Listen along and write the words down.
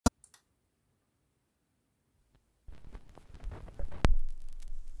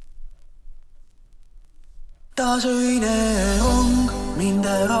taas öine rong mind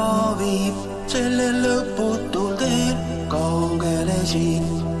ära viib sellel lõputul teel kaugele siit.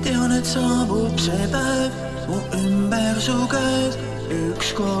 Tean, et saabub see päev mu ümber su käes,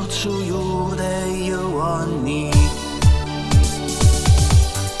 ükskord su juurde ei jõua nii.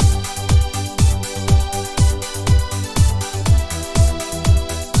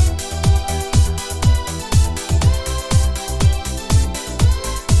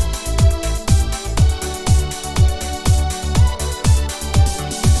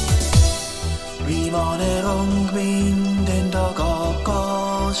 Viimane rong mind endaga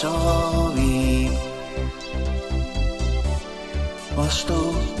kaasa viib vastu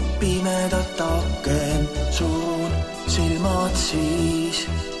pimedat aken, surun silmad siis.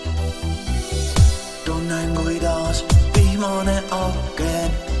 Tunnen, kuidas vihmane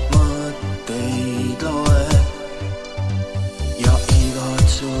aken mõtteid loeb ja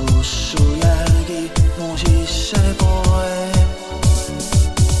igatsus su järgi mu sisse poeb.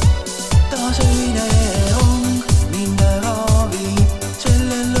 Taas öine rong mind ära viib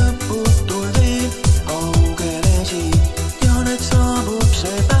sellel lõputul teel kaugele siit. Tean, et saabub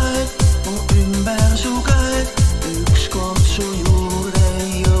see päev mu ümber su käed, ükskord su juurde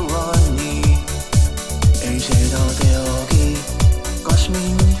ei jõua nii. Ei seda teagi, kas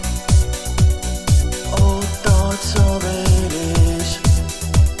mind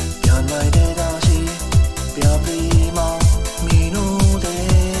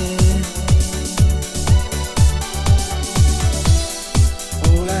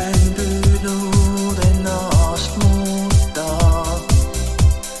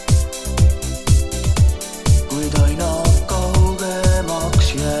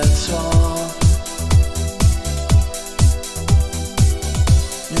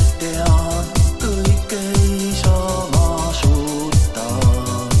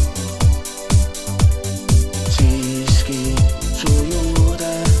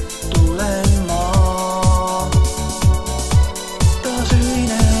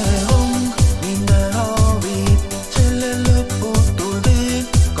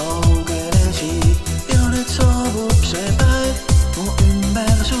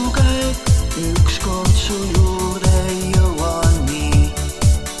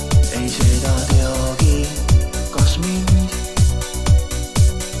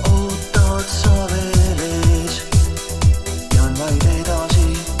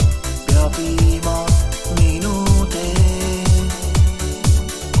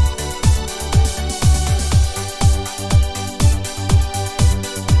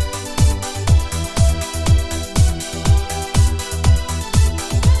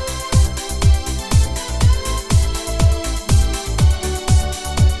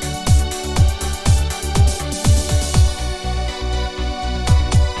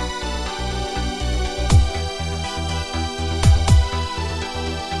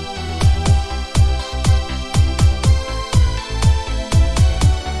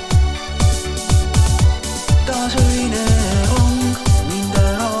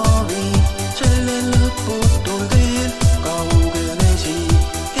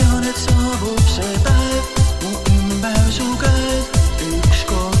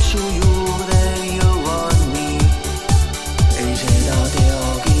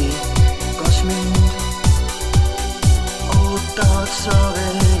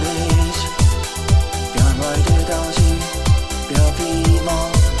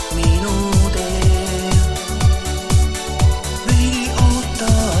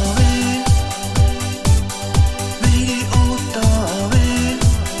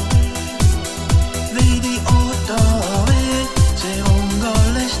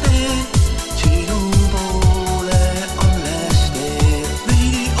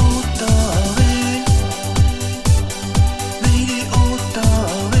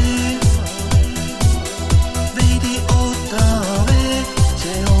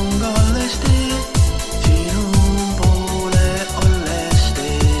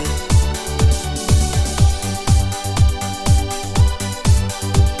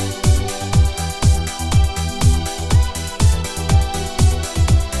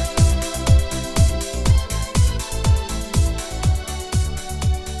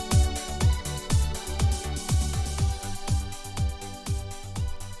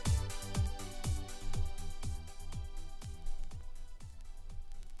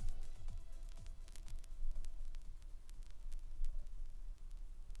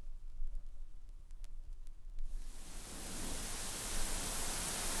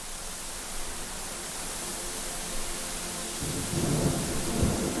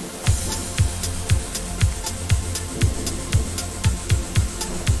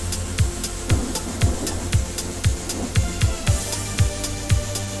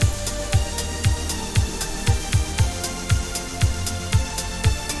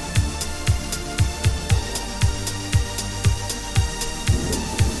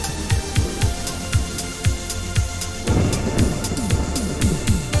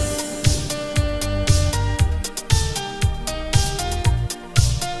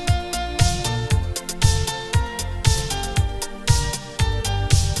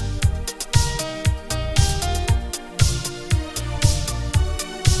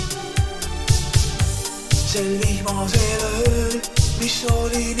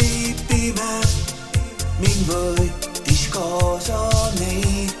oli nii pime, mind võttis kaasa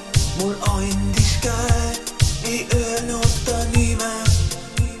neid, mul andis käe, ei öelnud ta nime.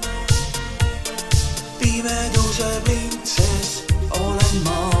 Pimeduse printsess olen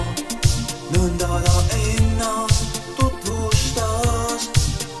ma, nõnda ta ennast tutvustas.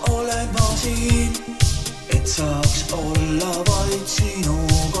 Olen ma siin, et saaks olla vaid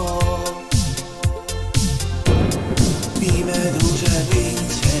sinuga. Pimeduse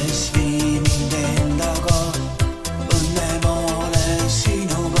printsess vii mind endaga, õnne maale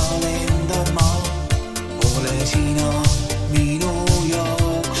sinuga lendan ma. Ole sina minu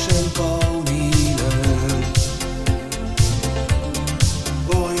jaoks sel kaunil ööl.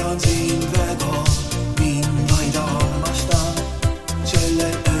 Hoian sind väga, mind vaid armastan,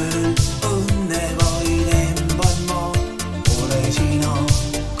 sellel ööl õnne vaid emban ma. Ole sina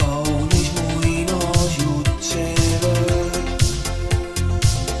kaunis muinasjutt sel ööl.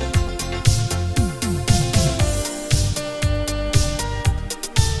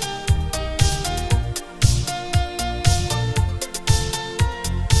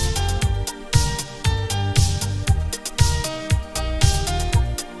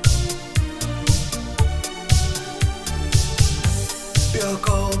 Pea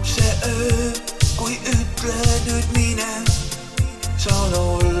kaob see öö, kui ütle nüüd mine. Saan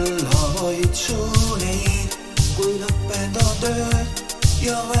olla vaid su neid, kui lõpetan tööd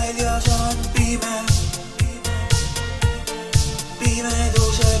ja väljas on pime.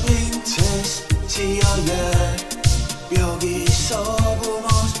 Pimeduse printsess siia jääb, peagi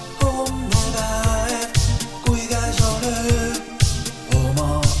saabumas homne päev. Kui käes on öö,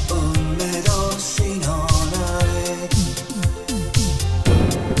 oma õnne taas sina näed.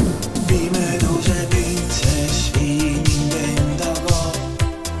 Pimeduse printsess vii mind endaga,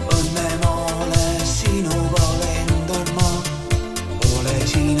 õnne maale sinuga lendan ma. Ole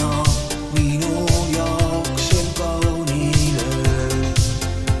sina minu jaoks sel kaunil ööl.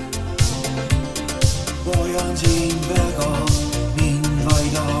 Hoian sind väga, mind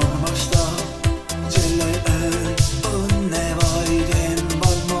vaid armasta, sellel ööl õnne vaid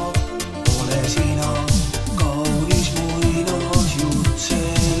emban ma. Ole sina kaunis muinasjutt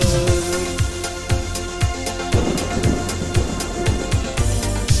sel ööl.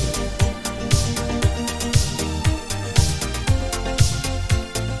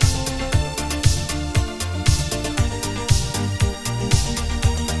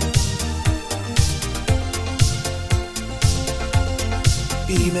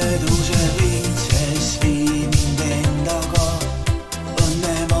 Pimeduse printsess vii mind endaga,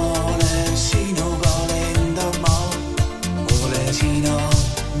 õnne maale sinuga lendan ma. Ole sina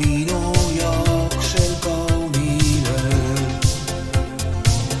minu jaoks sel kaunil ööl.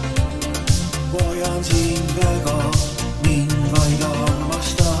 Hoian sind väga, mind vaid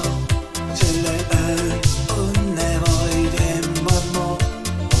armasta, sellel ööl õnne vaid emban ma.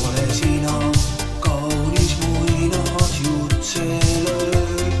 Ole sina kaunis muinasjutt sel ööl.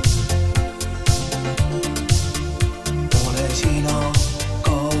 Ole sina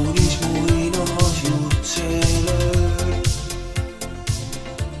kaunis muinasjutt sel ööl.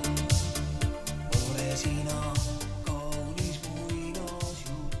 Ole sina kaunis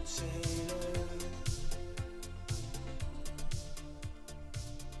muinasjutt sel ööl.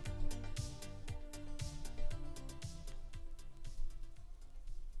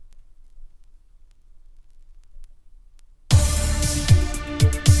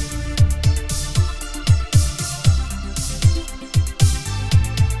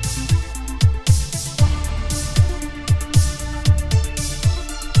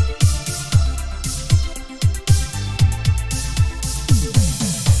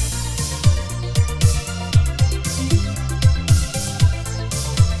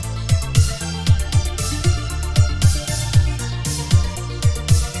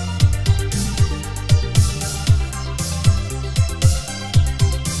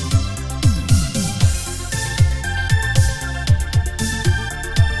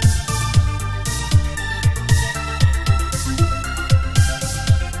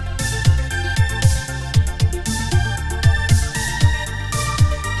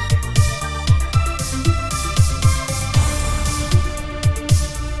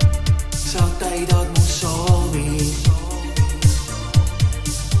 Sa täidad mu soovid,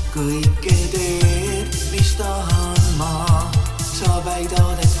 kõike teed, mis tahan ma. Sa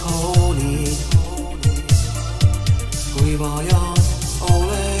väidad, et hoolid, kui vajan,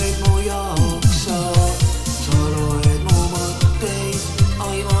 oled mu jaoks sa. Sa loed mu mõtteid,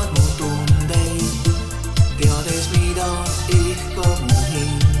 aimad mu tundeid, teades, mida ihkab mu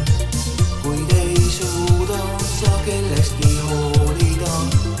hing. Kuid ei suuda sa kellestki hoolida.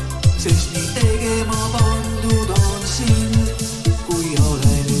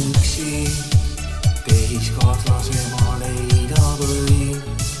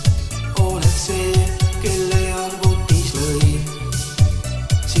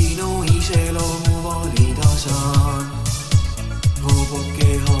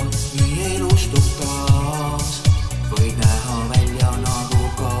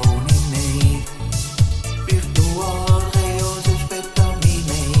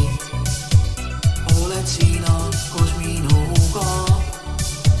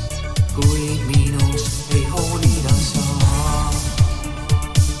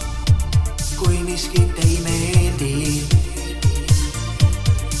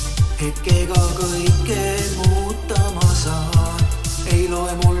 hetkega kõike muuta ma saan, ei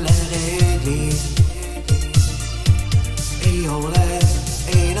loe mulle reeglid. Ei ole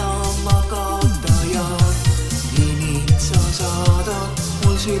enam ma kaotajad, limid sa saadad,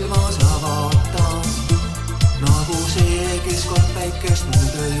 mul silma sa vaatad. Nagu see, kes kord päikest mul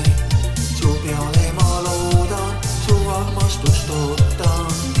tõi, su peale ma loodan, su armastust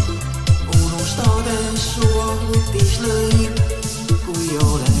ootan. Unustades su arvutis lõin, kui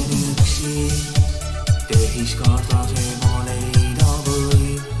olen üksi, tehiskaaslase ma leida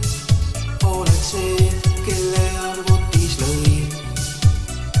võin. Oled see, kelle arvutis lõin,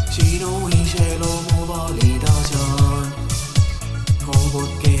 sinu iseloomu valida saan.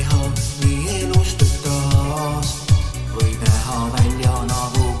 Robot keha nii elustub taas, võid näha välja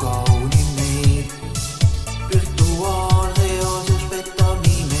nagu kaunim neid. Virtuaalreaalsus petab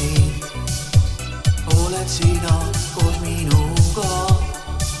nii meid, oled sina koos minuga,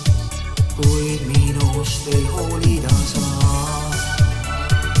 kuid minust ei hoolida saa.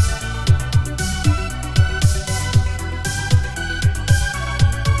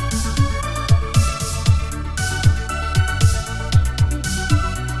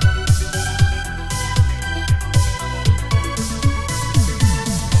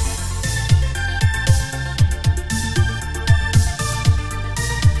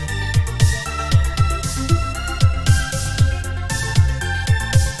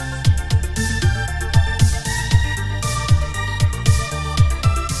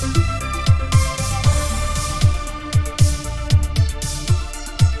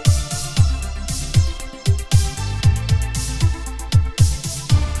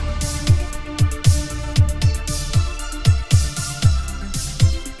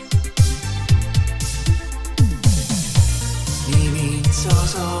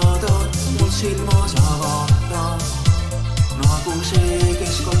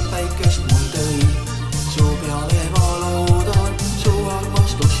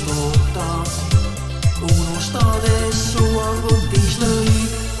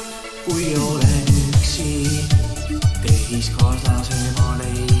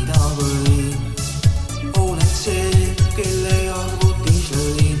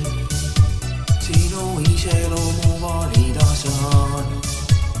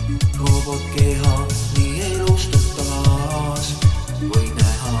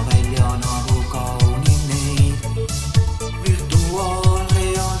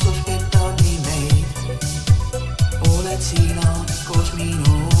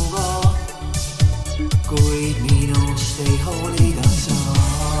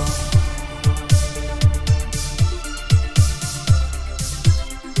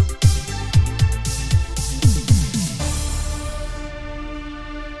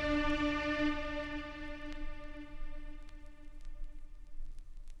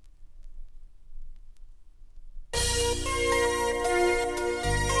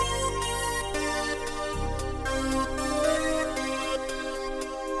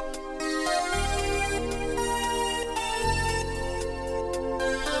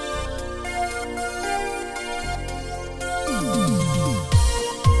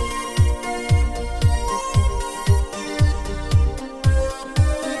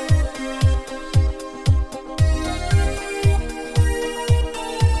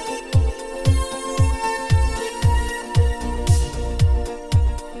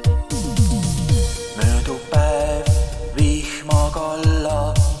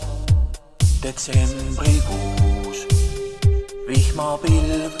 Detsembrikuus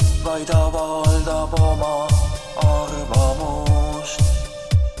vihmapilv vaid avaldab oma arvamust.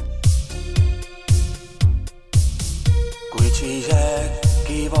 Kuid siis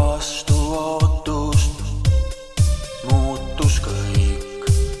äkki vastu ootust muutus kõik.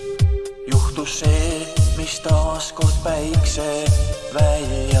 Juhtus see, mis taaskord päikse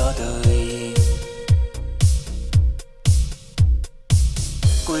välja tõi.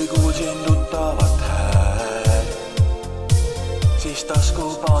 Kui kuulsin tuttavat hääl, siis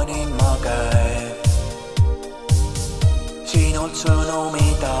tasku panin ma käe. Sinult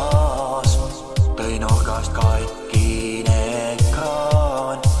sõnumi taas tõi nurgast katkine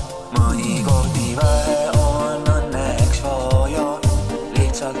ekraan. Mõnikord nii vähe on õnneks vaja,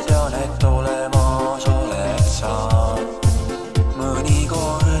 lihtsalt tean, et olemas oled sa.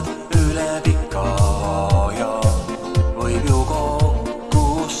 Mõnikord üle pika aja võib ju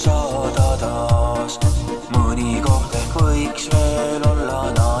saada taas. Mõnikord ehk võiks veel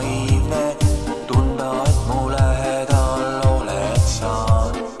olla naiivne, tunda, et mu lähedal oled sa.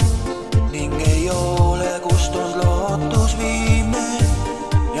 Ning ei ole kustunud lootus viimne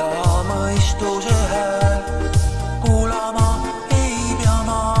ja mõistuse hääl kuulama ei pea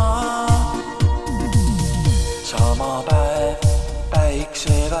ma.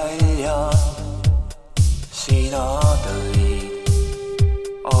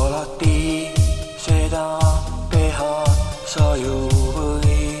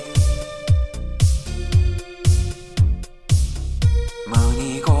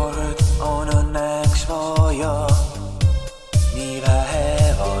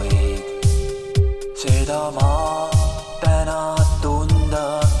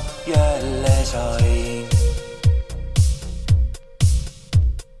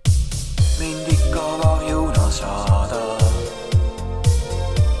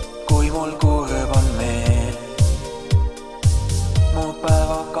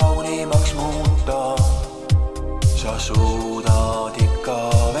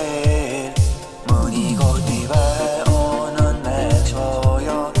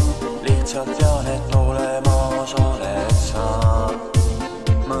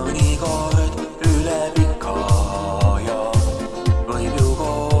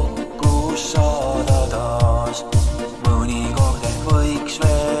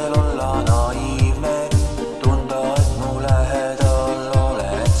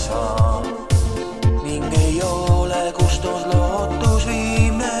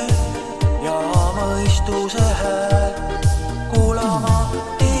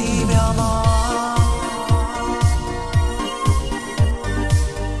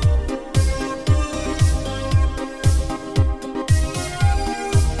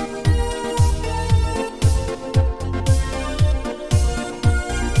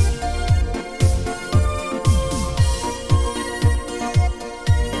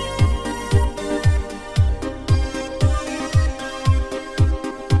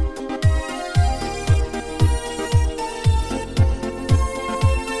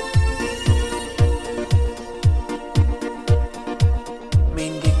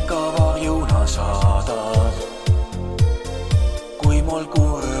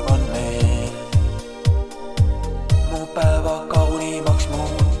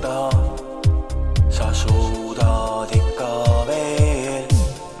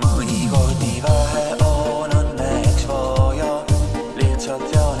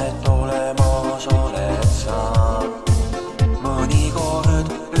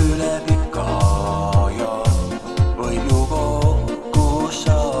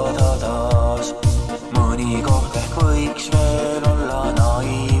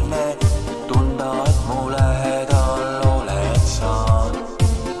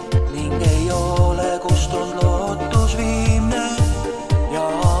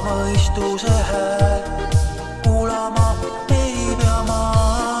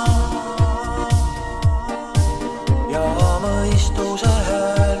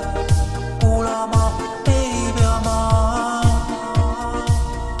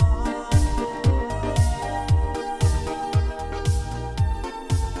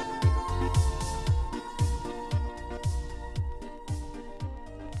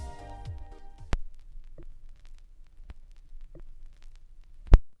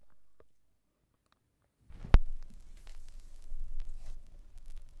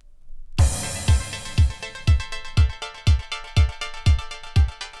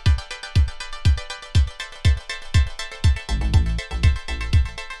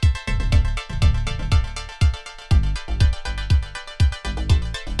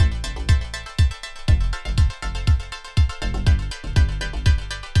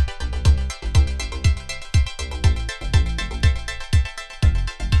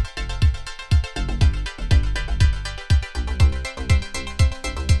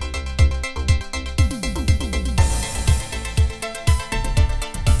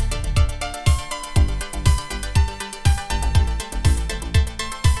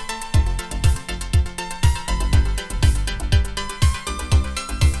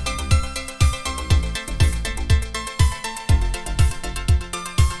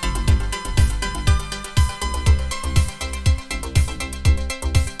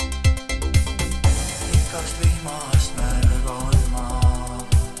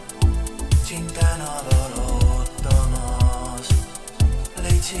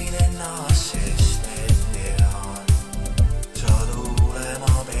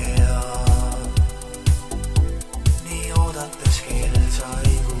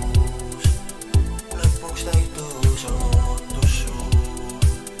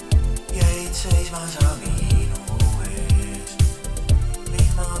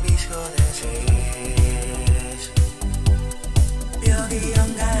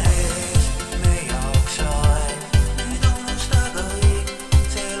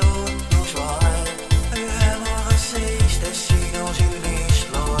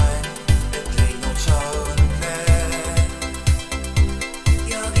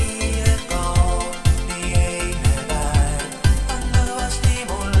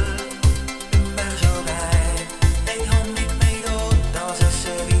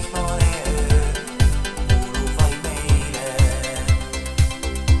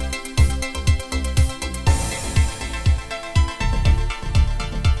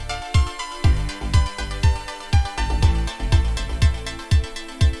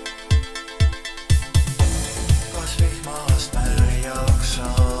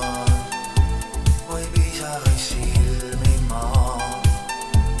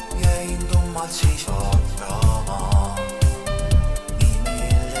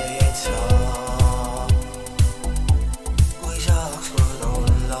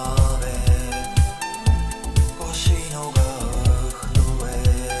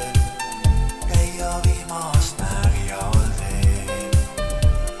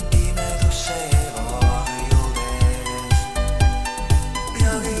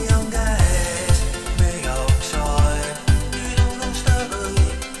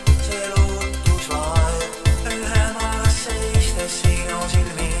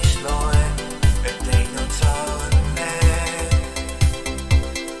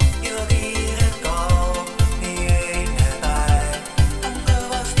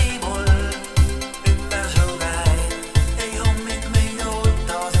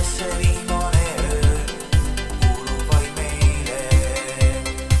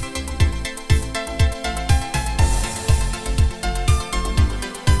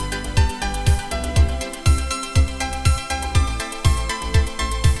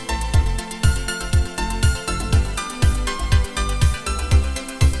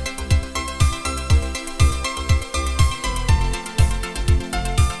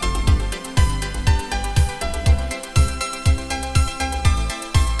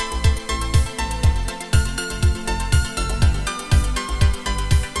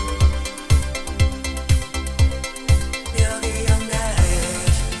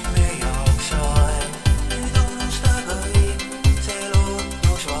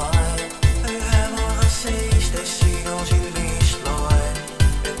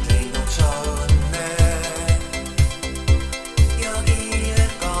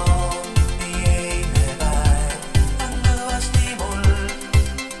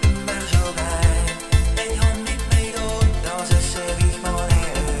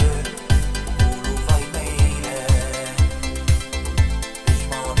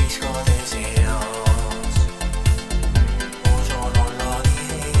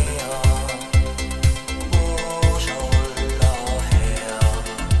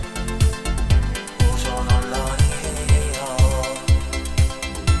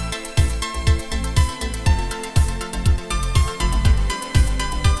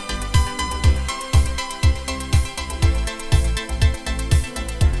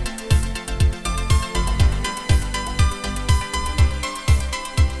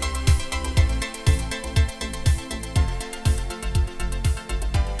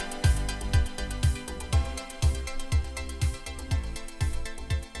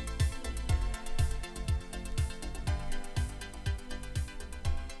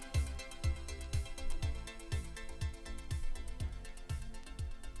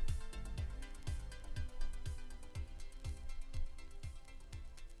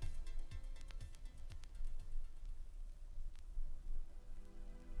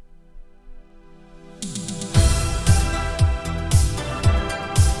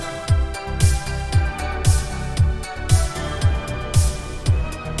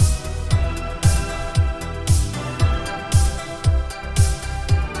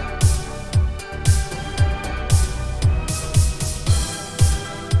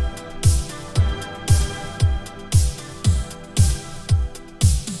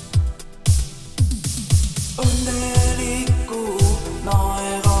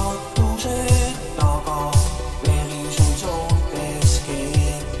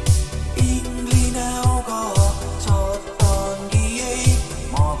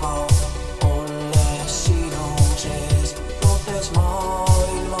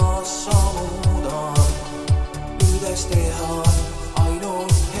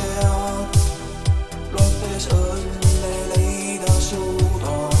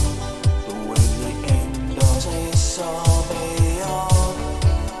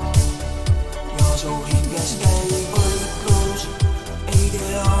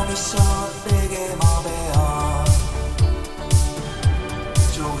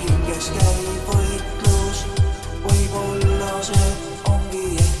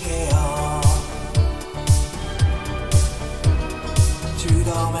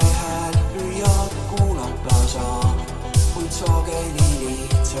 südame hääl püüad kuulata sa, kuid sageli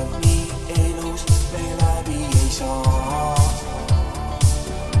lihtsalt nii elus me läbi ei saa.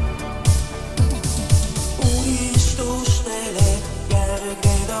 Unistustele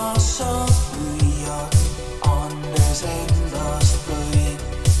järgneda saab püüad, andes endast kõik,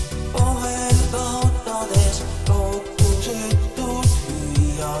 vahel kaotades lootusetult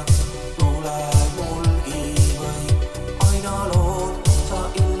hüüad, tuleb mulgi või aina lood sa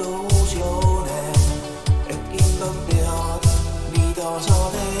illusioone, et kindlalt tead, mida sa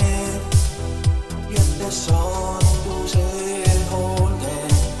teed, jättes saatuse hoolde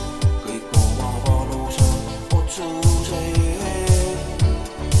kõik oma valusad otsused.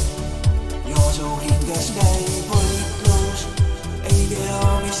 Ja su hinges käib võitlus, ei tea,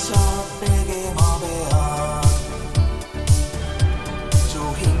 mis sa tegema pead. Su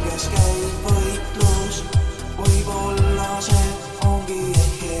hinges käib võitlus, võib-olla see ongi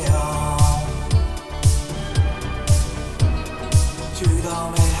ehk hea.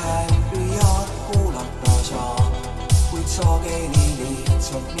 Südame hääl püüad kuulata sa, kuid sageli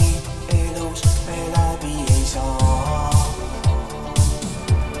lihtsalt nii elus me läbi ei saa.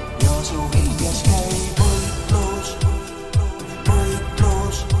 Ja su hinges käib võitlus,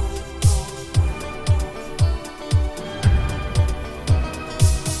 võitlus.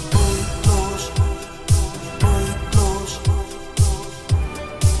 Võitlus, võitlus.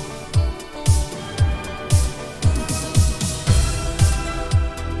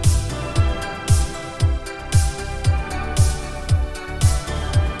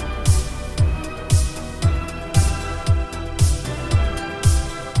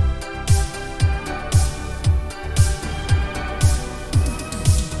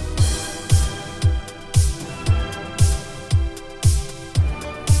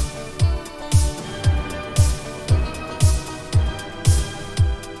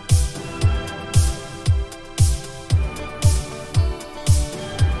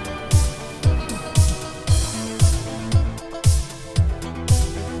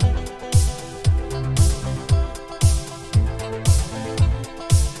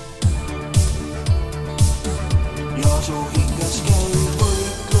 Ja su hinges käib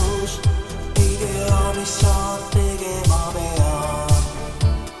võitlus, ei tea, mis sa tegema pead.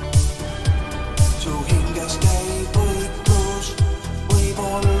 Su hinges käib võitlus,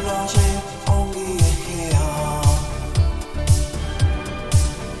 võib-olla see ongi ehk hea.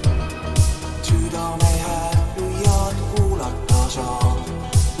 Südame hääl püüad kuulata sa,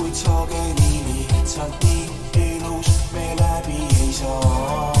 kuid sageli lihtsalt nii elus me läbi ei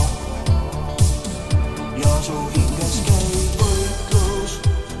saa. Ja su hinges käib võitlus,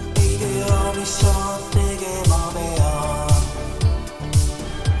 ei tea, mis sa tegema pead.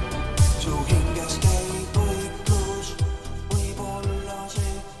 Su hinges käib võitlus, võib-olla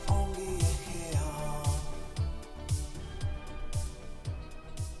see ongi ehk hea.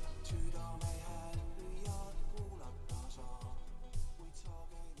 Südame hääl püüad kuulata sa, kuid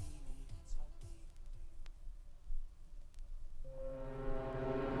sageli lihtsalt nii.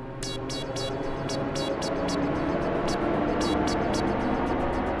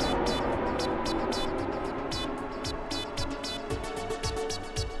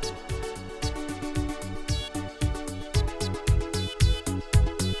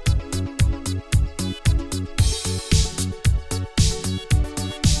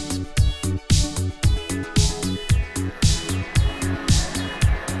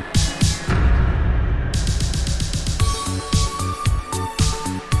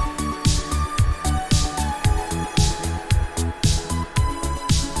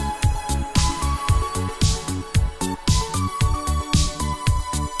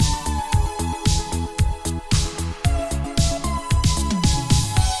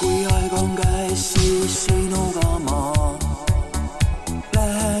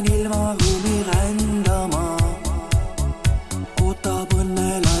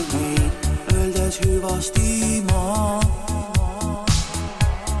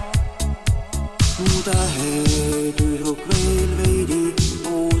 Tähetüdruk veel veidi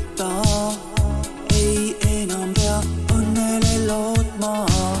oota, ei enam pea õnnele lootma,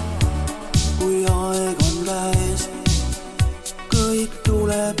 kui aeg on käes. Kõik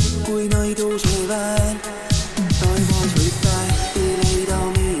tuleb kui nõiduse väel, taevas võib tähti leida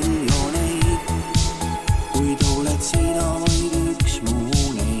miljoneid, kuid oled sina vaid üks muu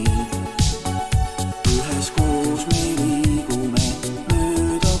neid. Üheskoos me liigume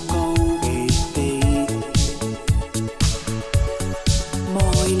mööda kaugeid teid.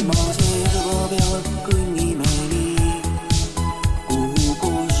 Maailma serva peal kõnnime nii, kuhu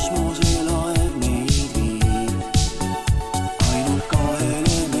kosmoselaev meid viib. Ainult kahe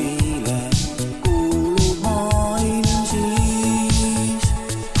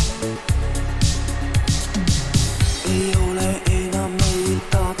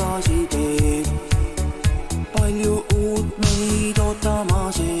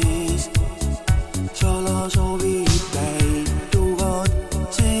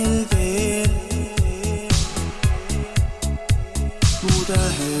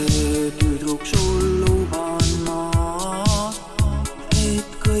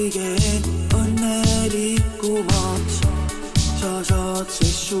kõige õnnelikumaks. Sa saad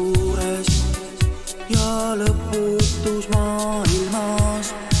ses suures ja lõputus maailmas.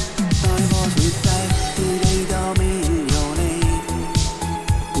 Taevas võib tähti leida miljoneid,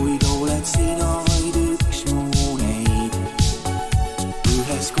 kuid oled sina vaid üks mu neid.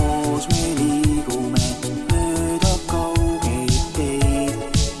 Üheskoos me liigume mööda kaugeid teid.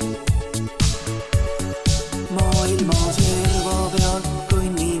 Maailma serva pealt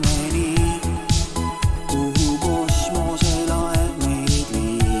kõnnime nii, kuhu kosmoselaev meid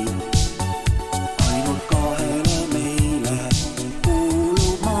viib. Ainult kahele meile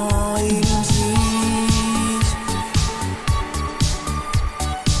kuulub maailm siis.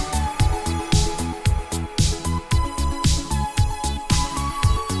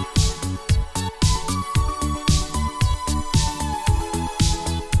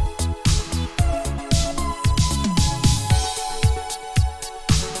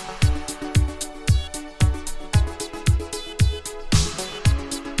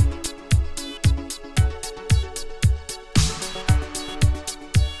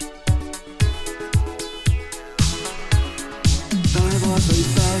 Taevas võib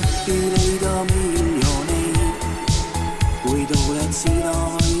tähti leida miljoneid, kuid oled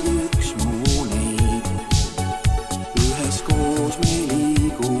sina